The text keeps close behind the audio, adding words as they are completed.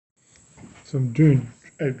So I'm doing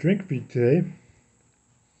a drink beat today.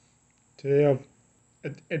 Today I have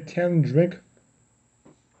a Italian drink. I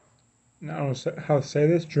don't know how to say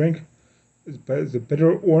this drink. It's a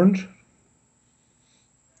bitter orange.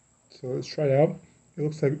 So let's try it out. It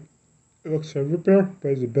looks like root beer,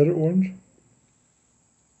 but it's a bitter orange.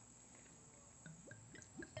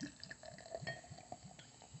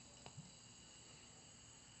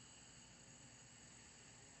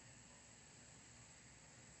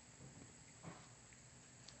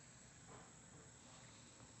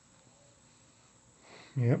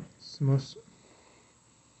 Yep, it's the most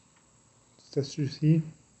that's you see.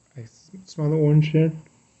 I smell the orange here.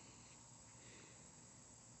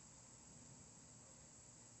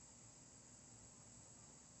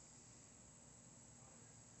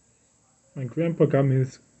 My grandpa got me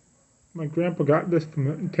this. My grandpa got this from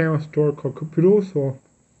an Italian store called Caputo. So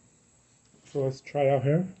let's try it out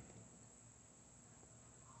here.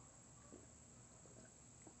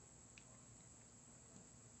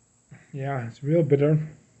 Yeah, it's real bitter.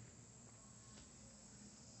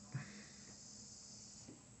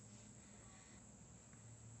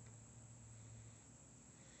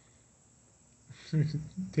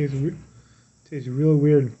 tastes tastes real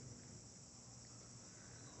weird.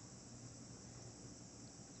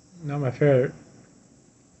 Not my favorite.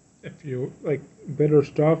 If you like bitter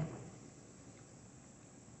stuff,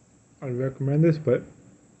 I'd recommend this, but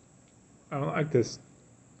I don't like this.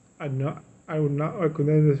 I would not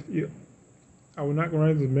recommend this. I would not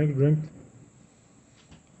recommend this make drink.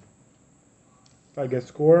 If I get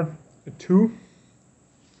score a 2,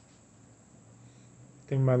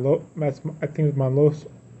 I think it's my lowest.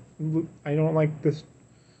 I don't like this.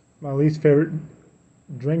 My least favorite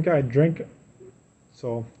drink I drink.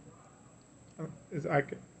 So it's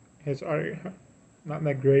already not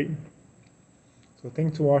that great. So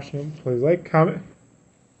thanks for watching. Please like, comment,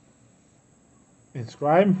 and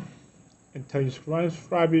subscribe. And tell your friends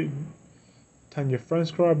subscribe. Tell your friends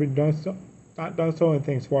subscribe. If you not done so. And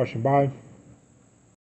thanks for watching. Bye.